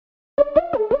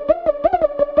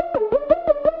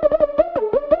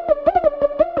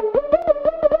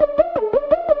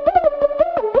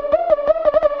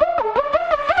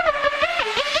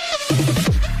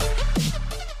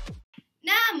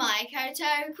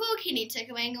Ko Kenny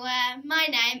Tikawangua. My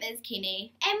name is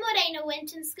Kenny. And Morena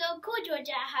Winton School, ko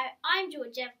Georgia Aho. I'm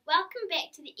Georgia. Welcome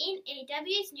back to the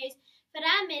NEW's news for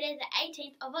our Meta, the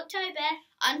 18th of October.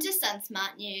 On to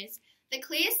Sunsmart News. The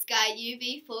clear sky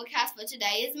UV forecast for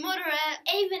today is moderate.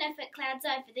 Even if it clouds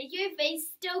over, the UVs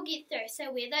still get through,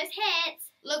 so wear those hats.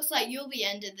 Looks like you'll be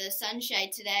under the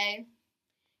sunshade today.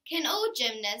 Can all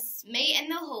gymnasts meet in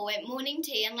the hall at morning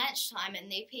tea and lunchtime in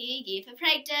their PE gear for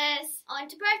practice? On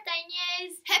to birthday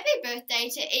news. Happy birthday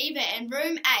to Eva in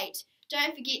room 8.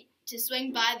 Don't forget to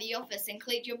swing by the office and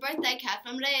collect your birthday card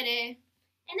from Rere.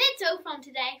 And that's all from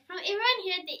today. From everyone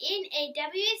here at the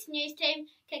NEW's news team,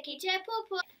 ka kite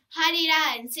pōpō. Haere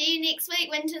rā, and see you next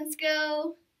week, Winton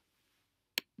School.